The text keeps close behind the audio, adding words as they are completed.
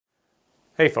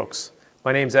Hey folks,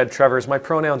 my name's Ed Trevors. My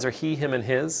pronouns are he, him, and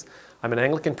his. I'm an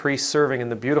Anglican priest serving in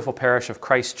the beautiful parish of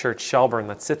Christchurch-shelburne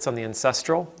that sits on the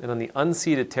ancestral and on the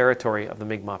unceded territory of the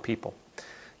Mi'kmaq people.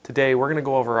 Today we're going to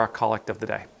go over our collect of the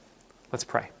day. Let's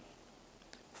pray.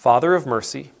 Father of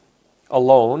mercy,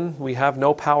 alone we have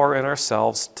no power in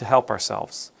ourselves to help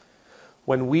ourselves.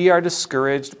 When we are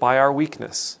discouraged by our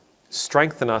weakness,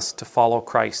 strengthen us to follow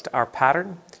Christ, our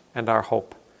pattern and our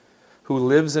hope, who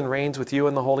lives and reigns with you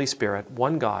in the Holy Spirit,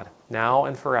 one God, now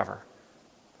and forever.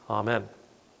 Amen.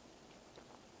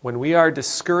 When we are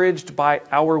discouraged by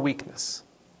our weakness,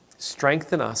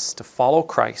 strengthen us to follow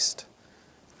Christ,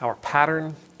 our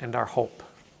pattern and our hope.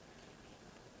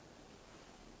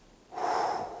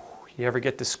 You ever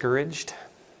get discouraged?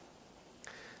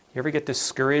 You ever get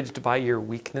discouraged by your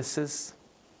weaknesses?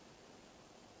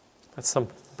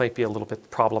 That might be a little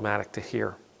bit problematic to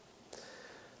hear.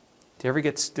 Do you ever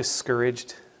get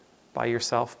discouraged by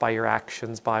yourself, by your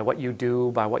actions, by what you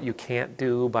do, by what you can't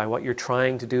do, by what you're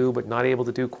trying to do but not able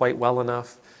to do quite well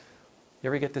enough? You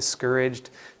ever get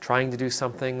discouraged trying to do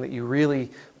something that you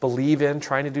really believe in,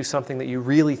 trying to do something that you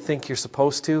really think you're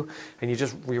supposed to, and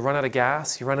you run out of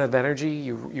gas, you run out of energy,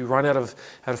 you run out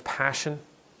of passion?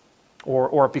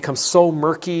 Or it becomes so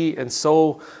murky and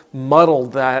so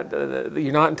muddled that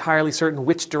you're not entirely certain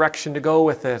which direction to go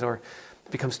with it, or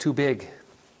it becomes too big.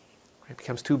 It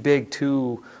becomes too big,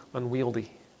 too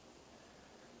unwieldy.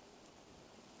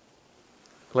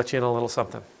 I'll let you in on a little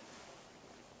something.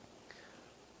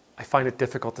 I find it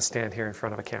difficult to stand here in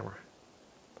front of a camera.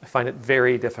 I find it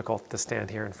very difficult to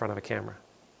stand here in front of a camera.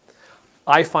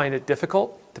 I find it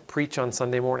difficult to preach on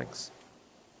Sunday mornings.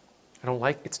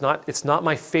 It's not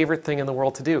my favorite thing in the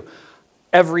world to do.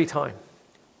 Every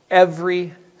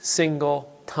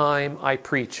single time I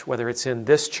preach, whether it's in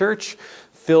this church,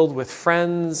 filled with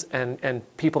friends and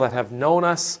people that have known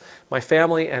us, my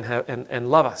family, and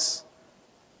love us,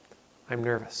 I'm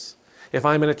nervous. If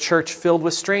I'm in a church filled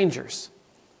with strangers,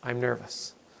 I'm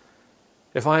nervous.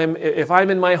 If I'm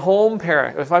in my home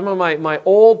parish, if I'm in my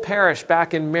old parish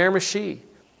back in Miramichi,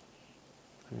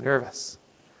 I'm nervous.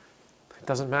 It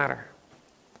doesn't matter.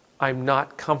 I'm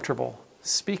not comfortable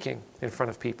speaking in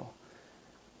front of people.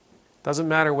 It doesn't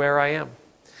matter where I am.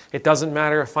 It doesn't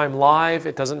matter if I'm live.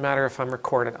 It doesn't matter if I'm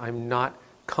recorded. I'm not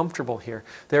comfortable here.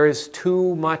 There is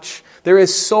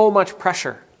so much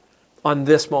pressure on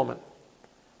this moment.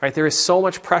 Right? There is so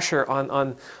much pressure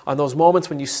on those moments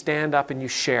when you stand up and you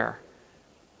share.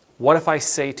 What if I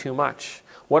say too much?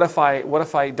 What if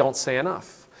I don't say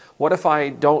enough? What if I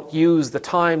don't use the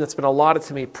time that's been allotted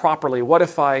to me properly? What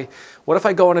if I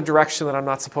go in a direction that I'm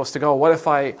not supposed to go? What if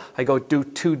I go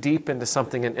too deep into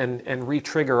something and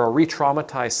re-trigger or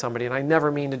re-traumatize somebody, and I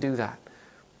never mean to do that?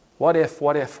 What if?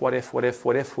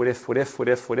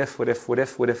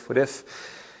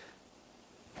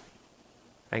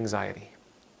 Anxiety.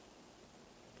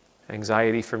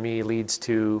 Anxiety for me leads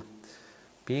to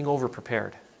being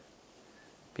overprepared.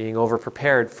 Being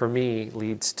overprepared for me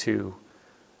leads to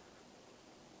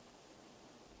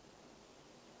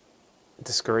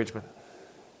discouragement.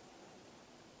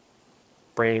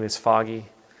 Brain is foggy,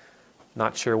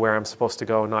 not sure where I'm supposed to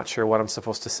go, not sure what I'm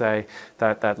supposed to say.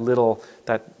 That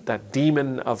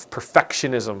demon of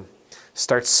perfectionism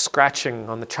starts scratching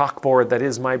on the chalkboard that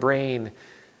is my brain,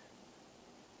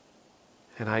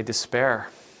 and I despair.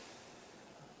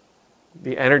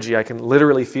 The energy, I can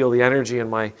literally feel the energy in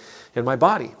my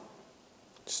body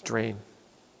just drain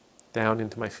down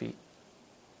into my feet.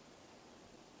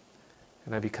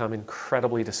 And I become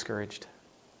incredibly discouraged.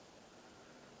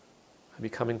 And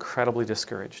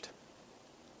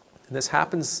this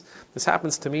happens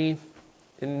to me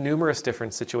in numerous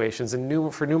different situations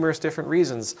and for numerous different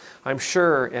reasons. I'm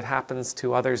sure it happens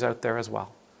to others out there as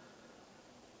well.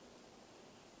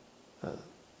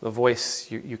 The voice,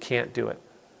 you can't do it.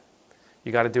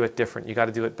 You got to do it different. You got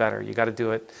to do it better. You got to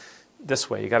do it this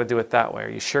way. You got to do it that way. Are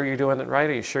you sure you're doing it right?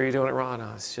 Are you sure you're doing it wrong?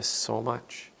 No, it's just so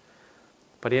much.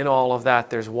 But in all of that,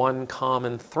 there's one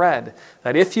common thread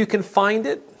that if you can find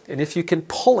it and if you can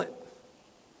pull it,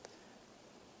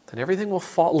 then everything will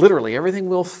fall, literally, everything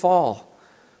will fall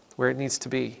where it needs to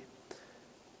be.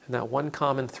 And that one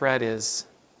common thread is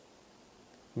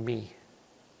me.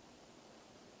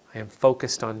 I am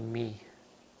focused on me.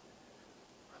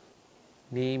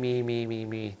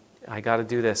 Me. I got to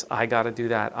do this. I got to do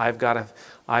that. I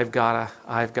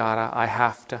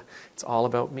have to. It's all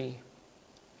about me.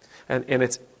 And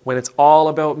it's when it's all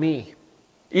about me,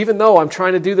 even though I'm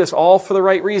trying to do this all for the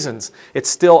right reasons, it's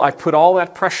still, I put all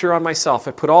that pressure on myself.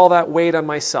 I put all that weight on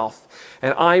myself.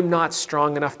 And I'm not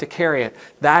strong enough to carry it.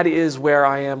 That is where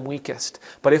I am weakest.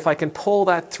 But if I can pull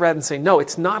that thread and say, no,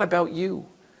 it's not about you.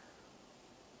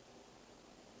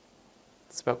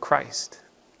 It's about Christ.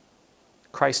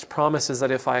 Christ promises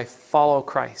that if I follow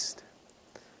Christ,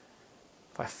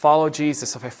 if I follow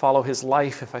Jesus, if I follow his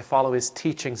life, if I follow his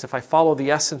teachings, if I follow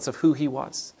the essence of who he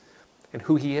was and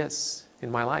who he is in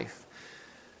my life,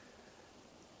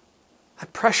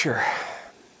 that pressure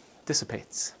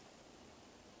dissipates.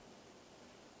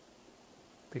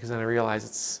 Because then I realize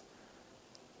it's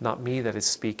not me that is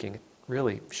speaking. It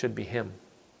really should be him.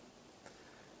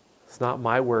 It's not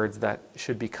my words that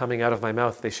should be coming out of my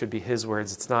mouth. They should be his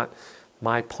words. It's not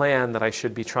my plan that I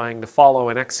should be trying to follow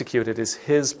and execute. It is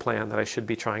his plan that I should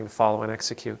be trying to follow and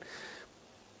execute.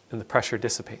 And the pressure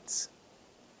dissipates.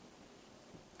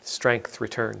 Strength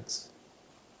returns.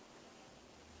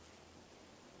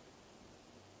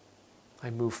 I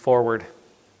move forward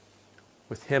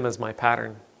with him as my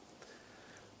pattern.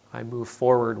 I move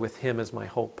forward with him as my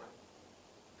hope.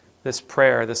 This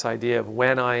prayer, this idea of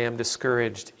when I am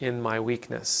discouraged in my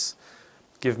weakness,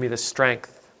 give me the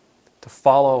strength to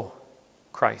follow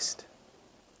Christ,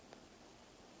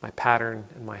 my pattern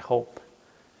and my hope.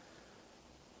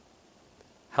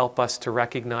 Help us to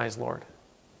recognize, Lord,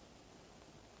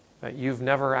 that you've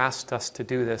never asked us to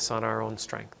do this on our own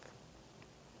strength,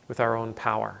 with our own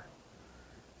power,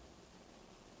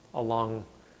 along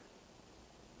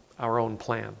our own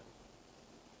plan.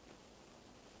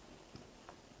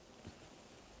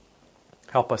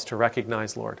 Help us to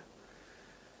recognize, Lord,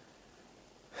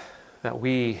 that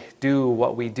we do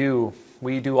what we do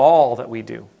all that we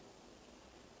do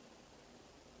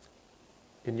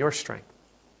in your strength,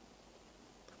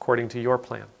 according to your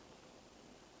plan.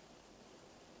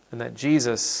 And that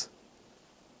Jesus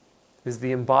is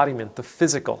the embodiment, the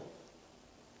physical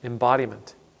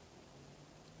embodiment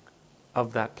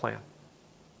of that plan,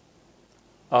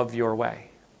 of your way.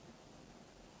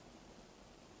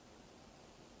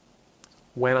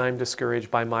 When I'm discouraged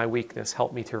by my weakness,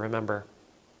 help me to remember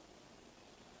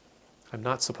I'm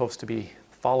not supposed to be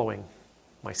following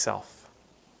myself.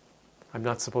 I'm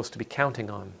not supposed to be counting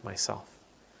on myself.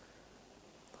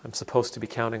 I'm supposed to be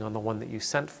counting on the one that you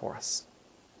sent for us.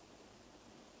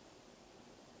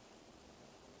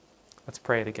 Let's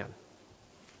pray it again.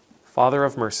 Father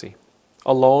of mercy,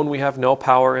 alone we have no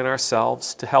power in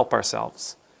ourselves to help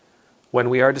ourselves. When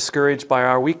we are discouraged by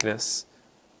our weakness,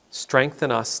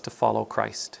 strengthen us to follow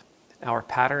Christ, our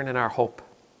pattern and our hope,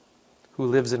 who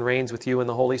lives and reigns with you in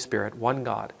the Holy Spirit, one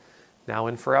God, now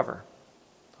and forever.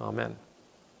 Amen.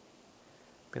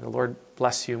 May the Lord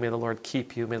bless you. May the Lord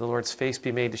keep you. May the Lord's face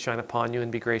be made to shine upon you and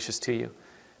be gracious to you.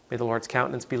 May the Lord's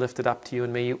countenance be lifted up to you,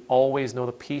 and may you always know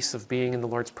the peace of being in the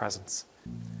Lord's presence.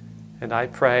 And I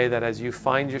pray that as you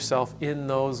find yourself in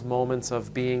those moments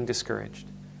of being discouraged,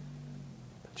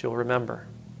 that you'll remember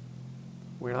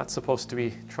we're not supposed to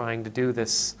be trying to do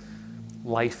this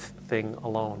life thing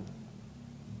alone.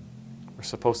 We're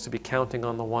supposed to be counting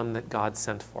on the one that God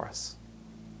sent for us.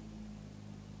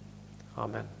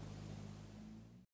 Amen.